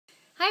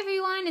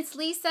everyone, it's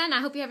Lisa, and I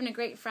hope you're having a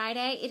great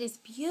Friday. It is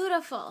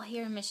beautiful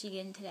here in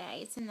Michigan today.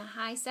 It's in the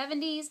high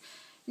 70s,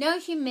 no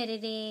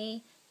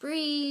humidity,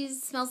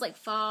 breeze, smells like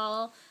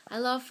fall. I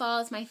love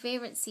fall, it's my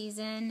favorite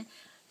season.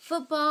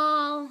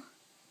 Football,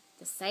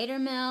 the cider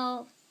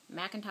mill,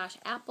 Macintosh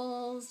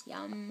apples,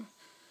 yum.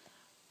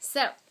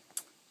 So,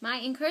 my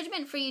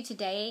encouragement for you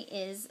today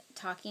is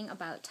talking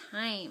about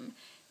time.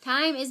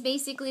 Time is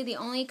basically the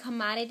only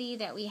commodity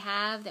that we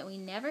have that we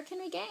never can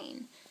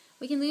regain.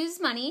 We can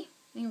lose money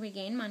and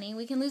regain money.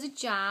 We can lose a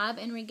job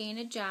and regain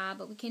a job,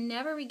 but we can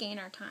never regain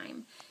our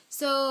time.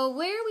 So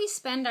where we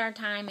spend our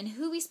time and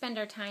who we spend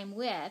our time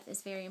with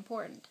is very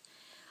important.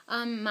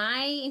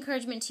 My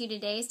encouragement to you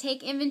today is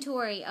take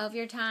inventory of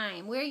your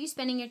time. Where are you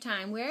spending your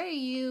time? Where are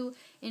you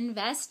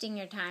investing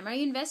your time? Are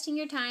you investing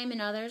your time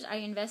in others? Are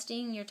you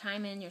investing your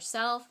time in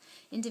yourself,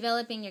 in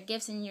developing your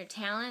gifts and your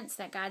talents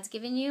that God's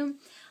given you?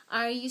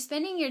 Are you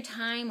spending your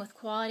time with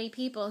quality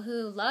people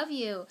who love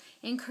you,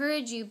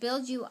 encourage you,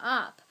 build you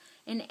up,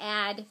 and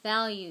add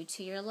value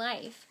to your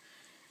life?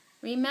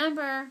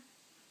 Remember,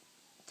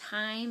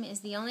 time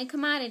is the only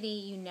commodity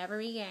you never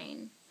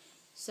regain.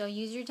 So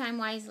use your time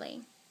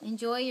wisely.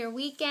 Enjoy your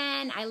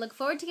weekend. I look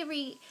forward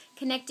to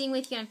connecting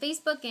with you on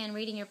Facebook and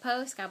reading your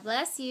posts. God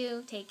bless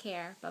you. Take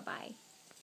care. Bye-bye.